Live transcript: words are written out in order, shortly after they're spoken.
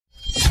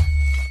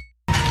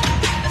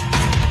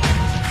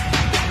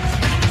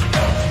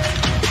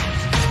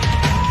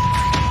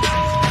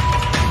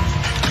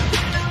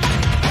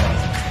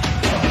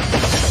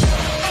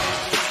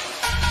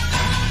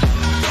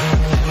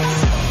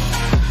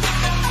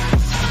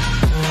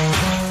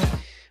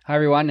Hi,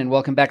 everyone, and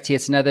welcome back to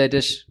yet another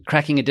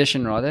cracking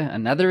edition,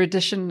 Another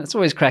edition? It's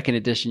always cracking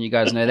edition, you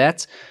guys know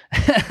that,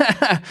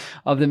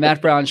 of the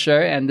Matt Brown Show.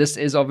 And this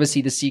is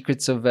obviously the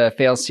Secrets of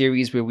Fail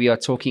series, where we are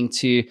talking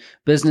to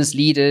business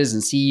leaders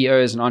and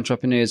CEOs and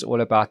entrepreneurs all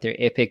about their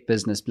epic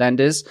business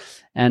blunders.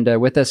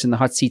 And with us in the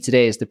hot seat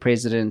today is the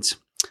president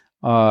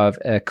of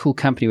a cool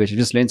company, which I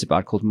just learned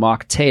about, called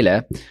Mark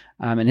Taylor.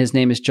 And his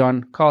name is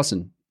John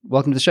Carlson.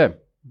 Welcome to the show.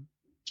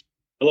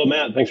 Hello,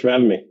 Matt. Thanks for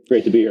having me.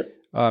 Great to be here.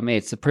 Oh,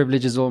 mate, the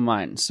privilege is all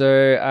mine.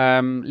 So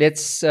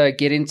let's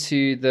get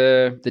into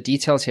the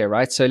details here,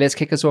 right? So let's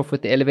kick us off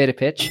with the elevator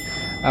pitch.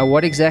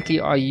 What exactly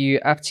are you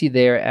up to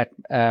there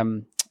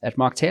at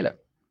Mark Taylor?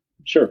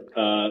 Sure.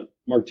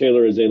 Mark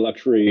Taylor is a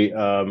luxury,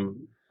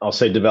 I'll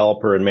say,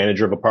 developer and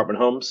manager of apartment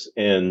homes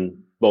in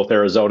both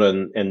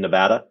Arizona and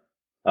Nevada.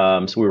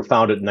 So we were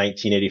founded in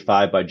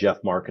 1985 by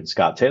Jeff, Mark, and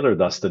Scott Taylor,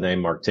 thus the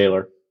name Mark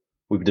Taylor.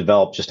 We've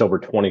developed just over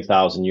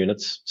 20,000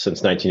 units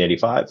since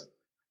 1985.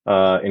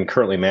 And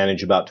currently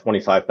manage about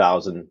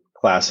 25,000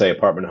 Class A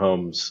apartment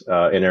homes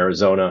in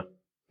Arizona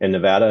and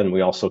Nevada, and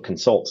we also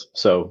consult.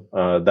 So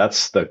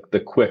that's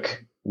the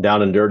quick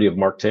down and dirty of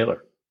Mark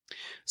Taylor.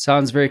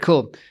 Sounds very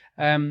cool.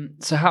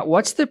 So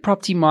what's the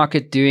property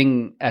market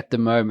doing at the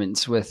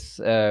moment with,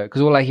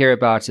 because all I hear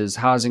about is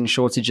housing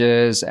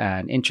shortages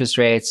and interest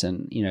rates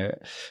and,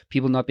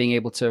 people not being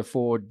able to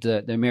afford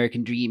the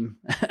American dream.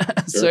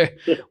 So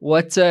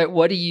what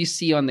do you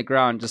see on the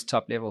ground, just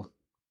top level?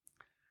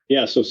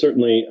 Yeah, so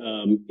certainly,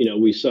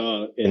 we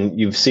saw, and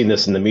you've seen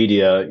this in the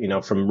media,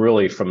 from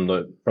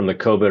the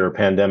COVID or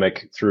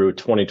pandemic through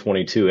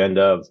 2022 end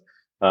of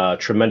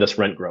tremendous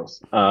rent growth,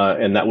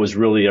 and that was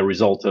really a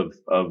result of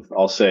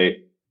I'll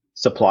say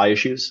supply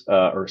issues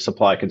or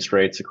supply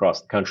constraints across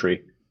the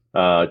country.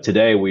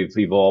 Today, we've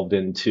evolved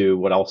into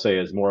what I'll say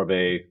is more of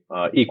a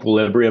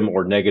equilibrium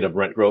or negative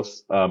rent growth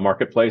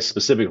marketplace,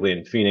 specifically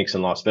in Phoenix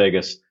and Las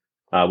Vegas.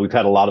 We've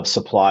had a lot of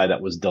supply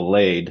that was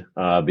delayed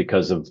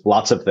because of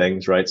lots of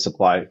things, right?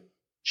 Supply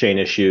chain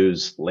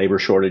issues, labor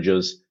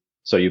shortages.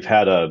 So you've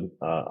had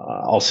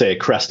I'll say a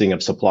cresting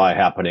of supply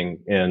happening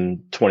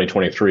in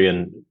 2023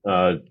 and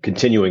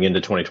continuing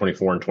into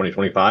 2024 and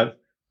 2025.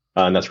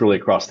 And that's really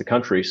across the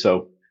country.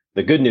 So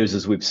the good news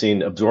is we've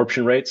seen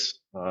absorption rates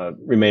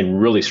remain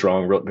really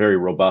strong, very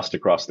robust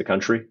across the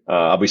country.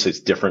 Obviously,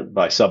 it's different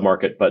by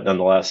submarket, but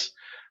nonetheless,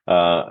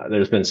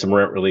 there's been some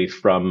rent relief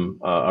from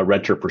a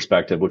renter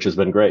perspective, which has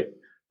been great.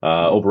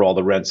 Overall,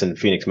 the rents in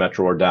Phoenix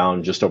Metro are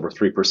down just over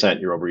 3%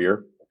 year over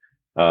year,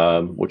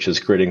 which is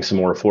creating some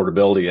more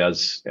affordability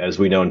as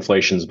we know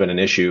inflation's been an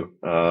issue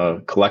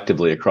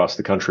collectively across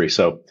the country.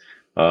 So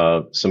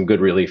some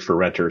good relief for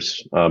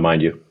renters,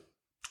 mind you.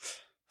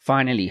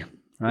 Finally,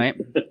 right?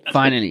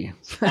 Finally.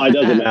 I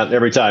doesn't matter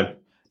every time.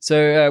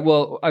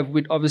 So,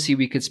 obviously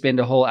we could spend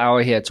a whole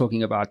hour here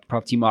talking about the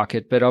property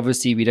market, but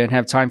obviously we don't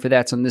have time for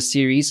that on this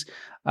series.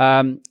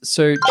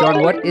 So,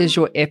 John, what is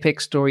your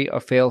epic story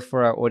of fail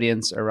for our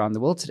audience around the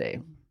world today?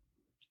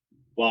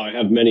 Well, I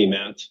have many,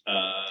 Matt,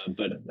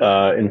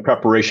 but in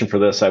preparation for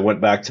this, I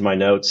went back to my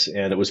notes,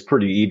 and it was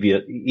pretty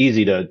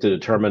easy to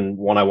determine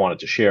one I wanted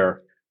to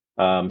share.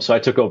 So I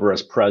took over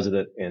as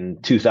president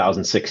in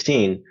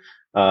 2016.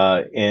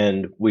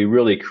 And we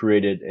really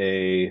created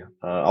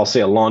I'll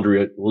say a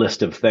laundry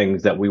list of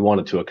things that we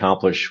wanted to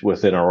accomplish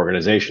within our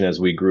organization as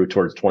we grew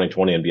towards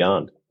 2020 and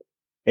beyond.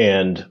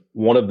 And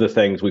one of the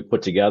things we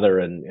put together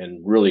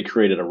and really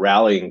created a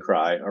rallying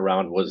cry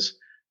around was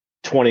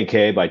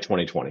 20K by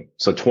 2020.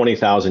 So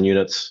 20,000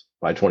 units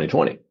by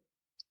 2020.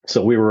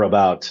 So we were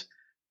about,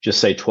 just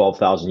say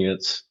 12,000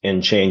 units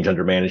and change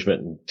under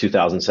management in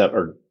 2007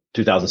 or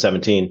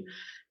 2017.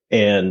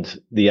 And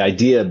the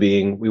idea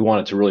being we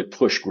wanted to really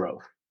push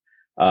growth.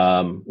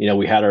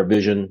 We had our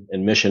vision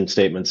and mission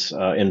statements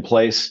in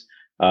place,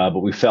 but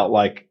we felt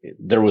like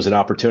there was an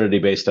opportunity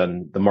based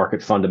on the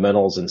market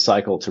fundamentals and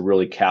cycle to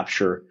really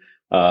capture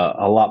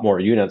a lot more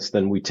units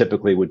than we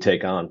typically would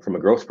take on from a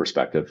growth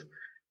perspective.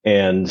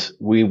 And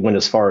we went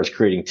as far as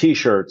creating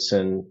T-shirts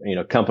and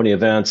company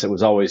events. It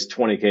was always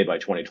 20K by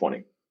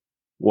 2020.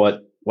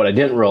 What I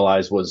didn't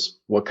realize was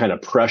what kind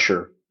of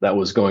pressure that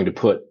was going to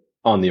put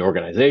on the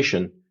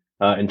organization.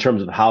 In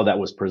terms of how that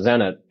was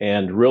presented.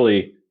 And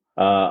really,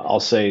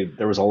 I'll say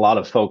there was a lot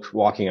of folks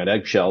walking on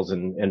eggshells.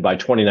 And by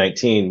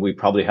 2019, we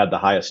probably had the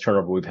highest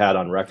turnover we've had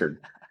on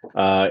record.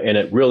 And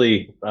it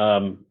really,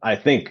 I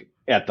think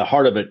at the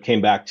heart of it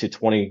came back to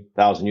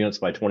 20,000 units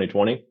by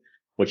 2020,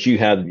 which you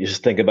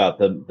just think about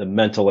the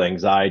mental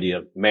anxiety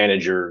of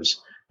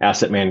managers,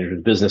 asset managers,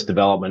 business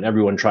development,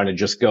 everyone trying to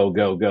just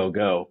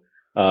go,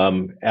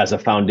 as a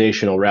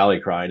foundational rally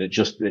cry. And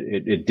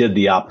it did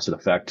the opposite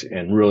effect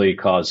and really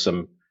caused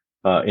some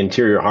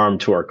interior harm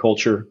to our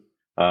culture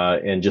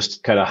and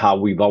just kind of how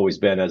we've always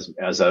been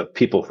as a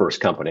people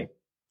first company.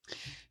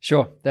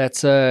 Sure,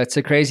 it's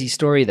a crazy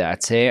story.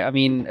 That I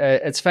mean,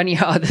 it's funny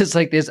how there's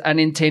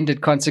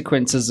unintended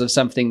consequences of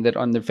something that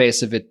on the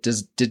face of it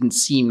didn't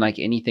seem like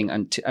anything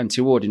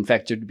untoward. In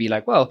fact, it would be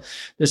like, well,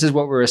 this is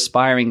what we're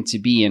aspiring to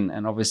be,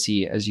 and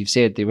obviously, as you've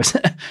said, there was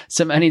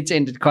some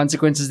unintended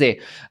consequences there.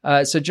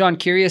 So, John,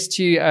 curious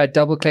to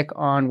double click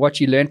on what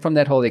you learned from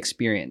that whole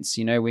experience.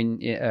 You know, when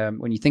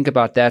you think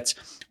about that,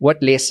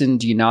 what lesson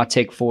do you now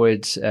take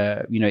forward?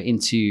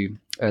 Into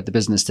the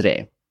business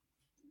today.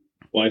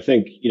 Well, I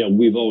think,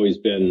 we've always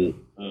been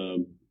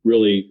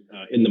really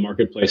in the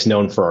marketplace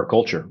known for our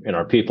culture and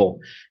our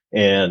people.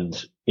 And,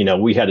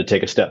 we had to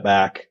take a step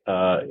back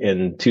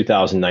in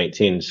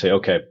 2019 to say,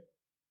 okay,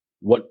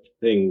 what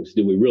things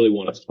do we really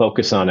want to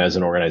focus on as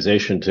an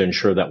organization to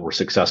ensure that we're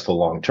successful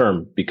long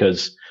term?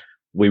 Because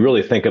we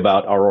really think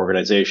about our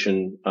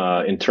organization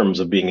in terms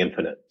of being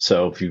infinite.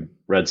 So if you've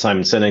read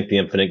Simon Sinek, The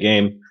Infinite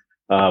Game,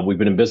 we've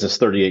been in business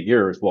 38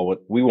 years. Well,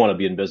 we want to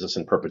be in business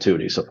in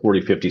perpetuity. So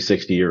 40, 50,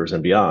 60 years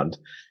and beyond.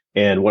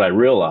 And what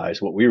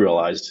we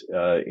realized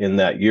in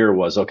that year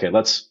was, okay,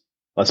 let's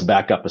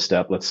back up a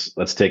step.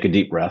 Let's take a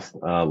deep breath.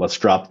 Let's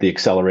drop the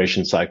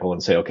acceleration cycle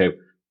and say, okay,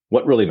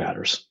 what really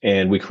matters?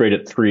 And we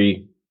created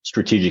 3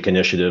 strategic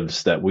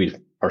initiatives that we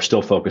are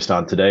still focused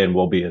on today and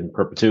will be in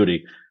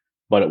perpetuity.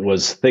 But it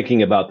was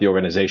thinking about the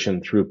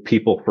organization through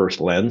people first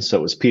lens. So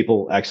it was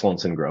people,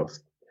 excellence, and growth.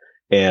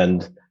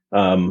 And,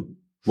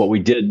 what we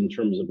did in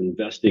terms of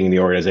investing in the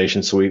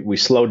organization. So we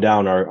slowed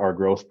down our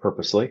growth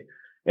purposely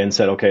and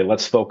said, okay,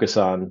 let's focus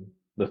on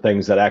the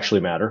things that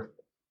actually matter.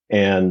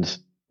 And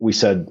we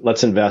said,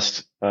 let's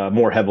invest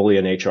more heavily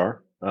in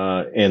HR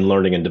and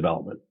learning and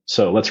development.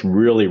 So let's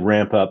really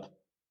ramp up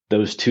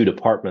those 2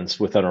 departments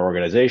within our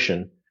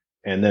organization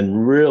and then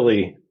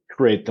really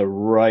create the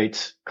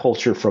right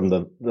culture from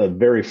the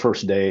very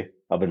first day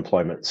of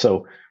employment.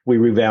 So we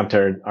revamped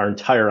our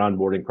entire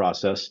onboarding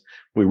process.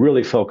 We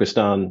really focused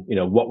on,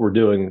 what we're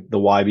doing, the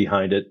why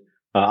behind it.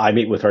 I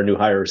meet with our new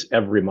hires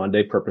every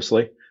Monday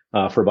purposely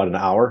for about an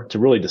hour to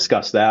really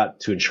discuss that,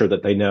 to ensure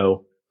that they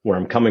know where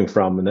I'm coming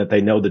from and that they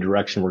know the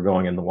direction we're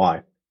going and the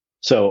why.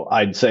 So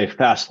I'd say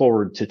fast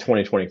forward to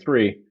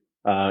 2023,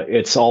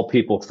 it's all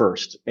people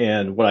first.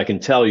 And what I can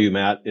tell you,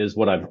 Matt, is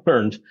what I've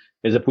learned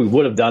is if we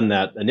would have done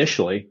that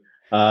initially,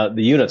 the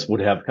units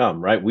would have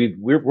come, right?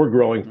 We're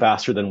growing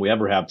faster than we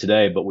ever have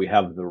today, but we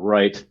have the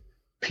right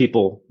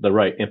people, the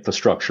right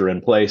infrastructure in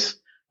place,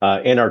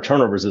 and our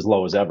turnover is as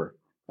low as ever,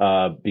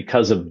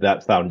 because of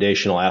that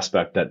foundational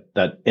aspect,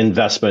 that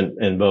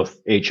investment in both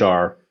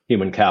HR,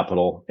 human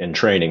capital, and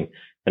training.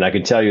 And I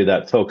can tell you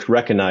that folks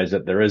recognize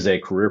that there is a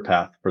career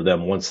path for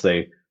them once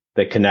they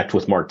connect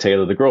with Mark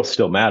Taylor. The growth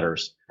still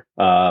matters,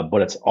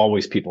 but it's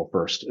always people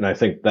first. And I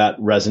think that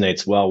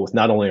resonates well with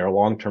not only our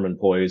long-term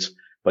employees,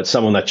 but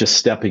someone that's just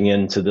stepping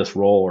into this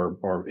role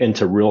or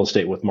into real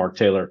estate with Mark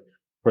Taylor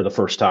for the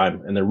first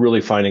time. And they're really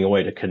finding a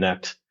way to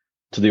connect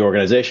to the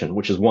organization,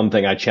 which is one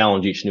thing I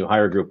challenge each new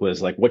hire group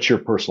with, like, what's your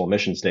personal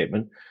mission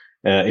statement?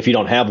 If you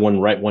don't have one,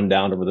 write one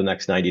down over the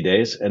next 90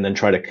 days and then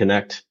try to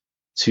connect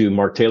to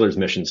Mark Taylor's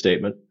mission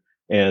statement.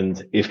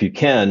 And if you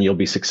can, you'll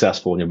be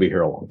successful and you'll be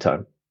here a long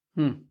time.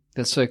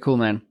 That's so cool,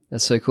 man.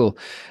 That's so cool.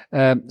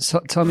 So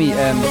tell me,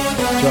 John,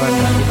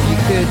 if you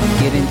could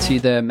get into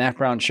the Matt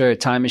Brown Show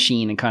time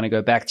machine and kind of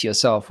go back to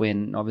yourself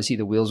when obviously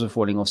the wheels were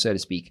falling off, so to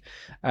speak,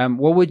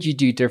 what would you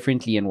do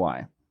differently and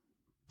why?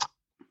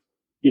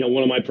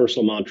 One of my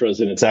personal mantras,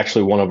 and it's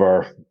actually one of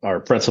our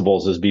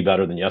principles, is be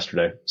better than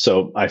yesterday.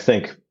 So I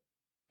think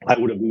I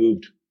would have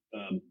moved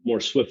more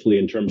swiftly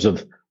in terms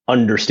of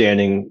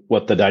understanding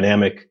what the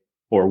dynamic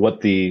or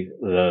what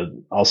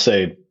I'll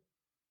say,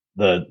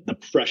 the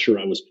pressure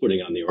I was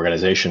putting on the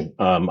organization.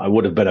 I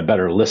would have been a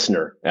better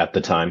listener at the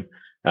time.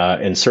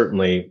 And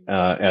certainly,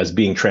 as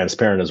being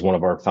transparent as one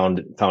of our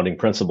founding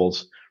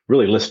principles,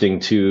 really listening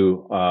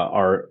to,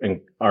 our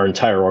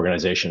entire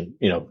organization,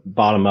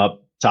 bottom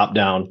up, top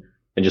down,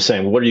 and just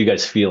saying, what are you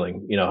guys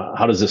feeling?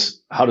 How does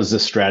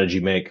this strategy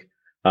make,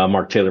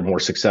 Mark Taylor more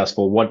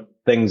successful? What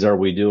things are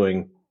we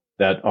doing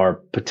that are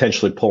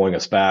potentially pulling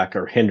us back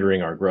or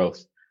hindering our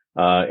growth?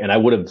 And I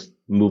would have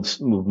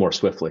moved more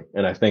swiftly.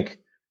 And I think,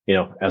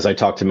 as I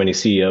talk to many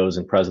CEOs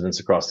and presidents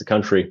across the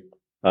country,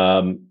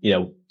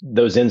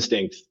 those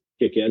instincts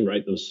kick in,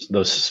 right?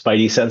 Those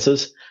spidey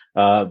senses.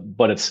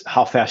 But it's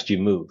how fast you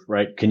move,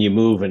 right? Can you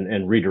move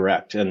and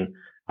redirect? And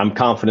I'm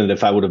confident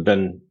if I would have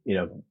been,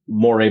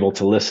 more able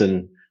to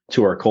listen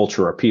to our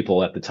culture, our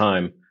people at the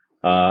time,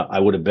 I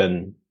would have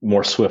been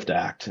more swift to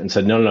act and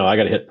said, no, I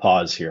got to hit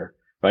pause here,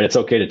 right? It's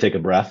okay to take a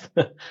breath.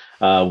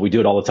 We do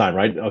it all the time,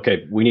 right?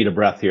 Okay, we need a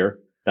breath here.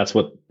 That's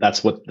what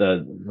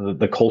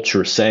the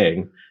culture is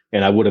saying.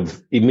 And I would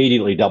have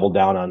immediately doubled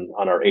down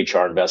on our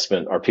HR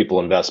investment, our people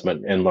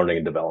investment, and learning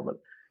and development.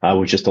 I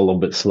was just a little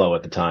bit slow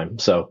at the time.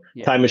 So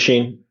time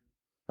machine,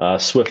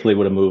 swiftly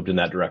would have moved in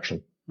that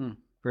direction.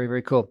 Very,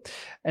 very cool.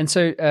 And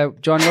so,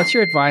 John, what's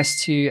your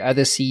advice to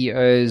other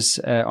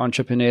CEOs,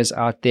 entrepreneurs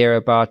out there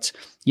about,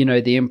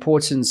 the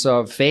importance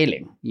of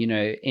failing,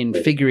 in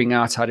figuring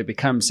out how to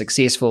become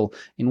successful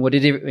in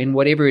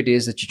whatever it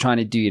is that you're trying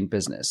to do in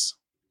business?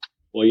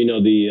 Well,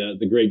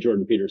 the great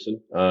Jordan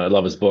Peterson. I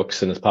love his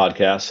books and his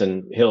podcasts,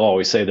 and he'll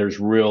always say there's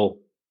real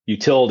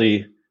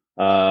utility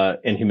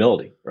in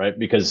humility, right?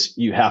 Because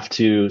you have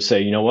to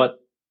say, you know what,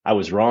 I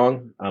was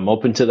wrong. I'm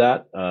open to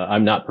that.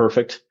 I'm not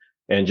perfect,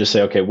 and just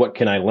say, okay, what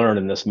can I learn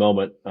in this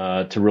moment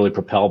to really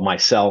propel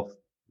myself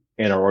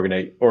and our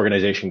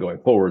organization going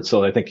forward?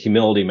 So I think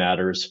humility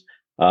matters.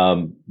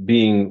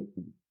 Being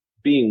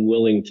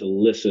willing to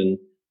listen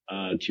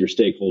to your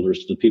stakeholders,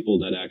 to the people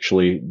that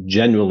actually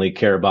genuinely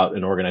care about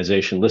an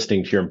organization,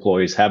 listening to your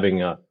employees,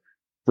 having a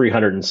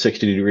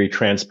 360-degree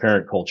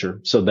transparent culture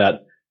so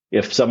that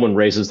if someone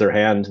raises their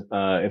hand,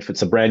 if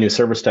it's a brand new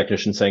service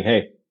technician saying,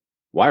 hey,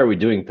 why are we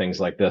doing things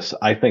like this?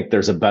 I think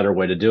there's a better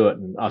way to do it.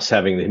 And us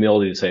having the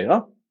humility to say,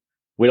 oh,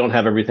 we don't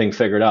have everything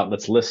figured out.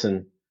 Let's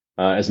listen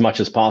as much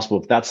as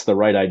possible. If that's the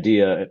right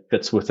idea, it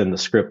fits within the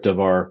script of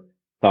our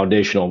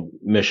foundational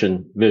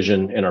mission,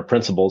 vision, and our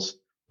principles.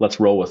 Let's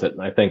roll with it.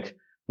 And I think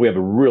we have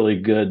a really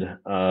good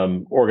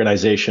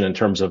organization in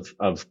terms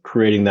of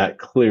creating that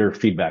clear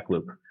feedback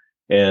loop.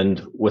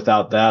 And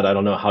without that, I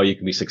don't know how you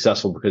can be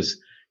successful, because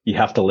you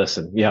have to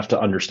listen. You have to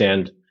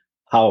understand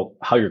how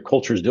your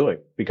culture is doing,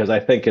 because I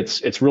think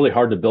it's really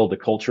hard to build a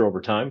culture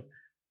over time,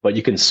 but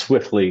you can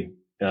swiftly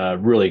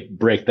really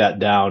break that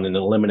down and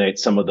eliminate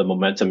some of the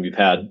momentum you've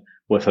had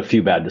with a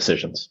few bad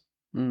decisions.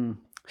 Mm.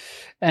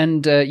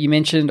 And you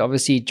mentioned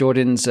obviously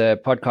Jordan's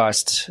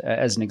podcast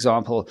as an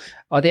example.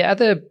 Are there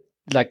other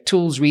like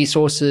tools,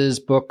 resources,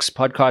 books,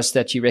 podcasts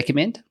that you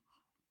recommend?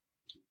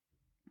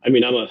 I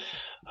mean, I'm a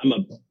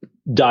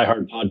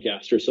diehard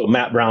podcaster. So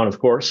Matt Brown, of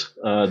course,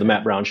 the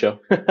Matt Brown Show.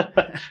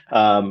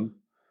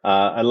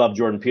 I love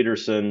Jordan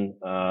Peterson,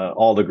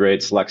 all the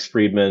greats. Lex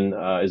Friedman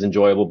is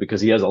enjoyable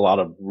because he has a lot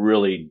of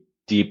really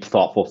deep,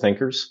 thoughtful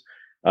thinkers.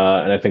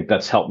 And I think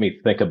that's helped me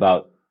think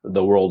about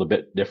the world a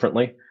bit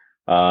differently.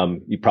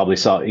 You probably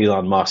saw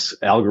Elon Musk's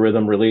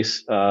algorithm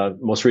release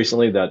most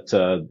recently that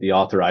the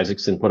author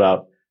Isaacson put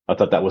out. I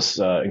thought that was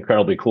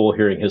incredibly cool,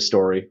 hearing his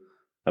story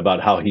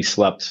about how he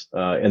slept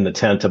in the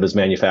tent of his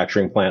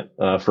manufacturing plant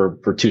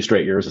for 2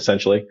 straight years,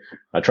 essentially,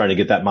 trying to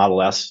get that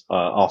Model S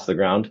off the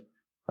ground.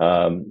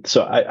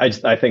 So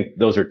I think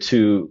those are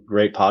 2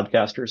 great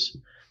podcasters.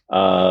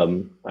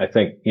 I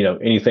think,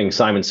 anything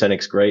Simon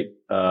Sinek's great.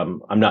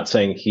 I'm not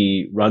saying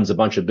he runs a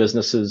bunch of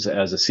businesses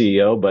as a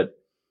CEO, but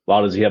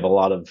does he have a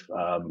lot of,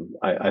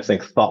 I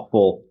think,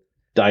 thoughtful,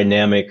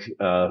 dynamic,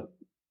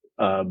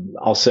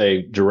 I'll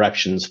say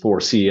directions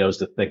for CEOs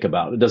to think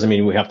about. It doesn't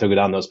mean we have to go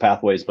down those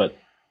pathways, but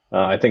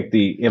I think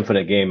the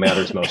infinite game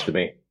matters most to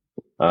me,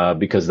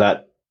 because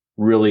that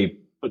really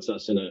puts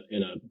us in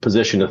a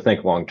position to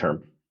think long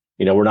term.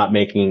 We're not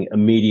making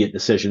immediate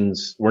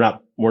decisions. We're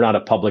not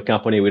a public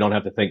company. We don't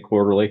have to think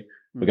quarterly.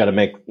 We got to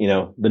make,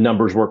 the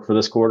numbers work for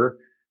this quarter.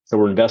 So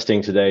we're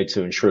investing today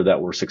to ensure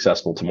that we're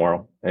successful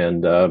tomorrow.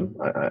 And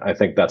I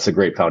think that's a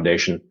great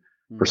foundation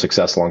for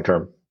success long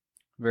term.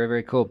 Very,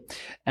 very cool.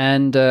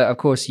 And of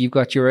course, you've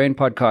got your own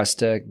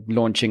podcast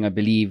launching, I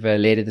believe,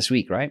 later this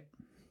week, right?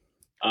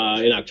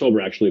 In October,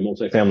 actually,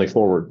 Multifamily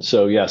Forward.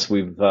 So yes,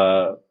 we've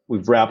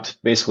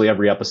wrapped basically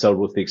every episode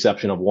with the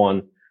exception of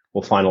one.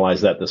 We'll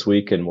finalize that this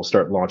week, and we'll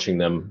start launching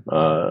them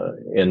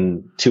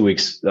in 2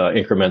 weeks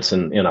increments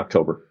in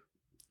October.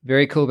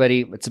 Very cool,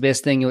 buddy. It's the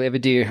best thing you'll ever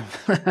do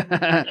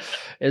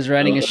is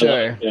running a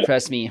show. Yeah.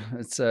 Trust me.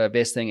 It's the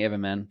best thing ever,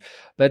 man.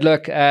 But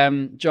look,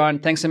 John,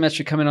 thanks so much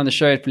for coming on the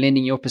show, for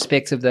lending your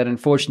perspective. That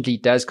unfortunately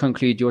does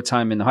conclude your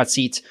time in the hot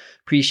seat.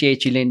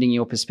 Appreciate you lending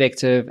your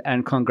perspective,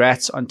 and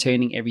congrats on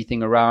turning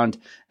everything around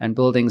and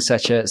building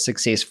such a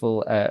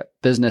successful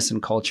business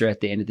and culture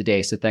at the end of the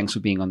day. So thanks for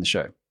being on the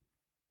show.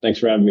 Thanks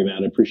for having me,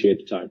 man. I appreciate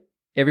the time.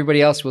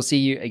 Everybody else, we'll see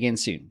you again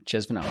soon.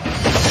 Cheers for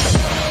now.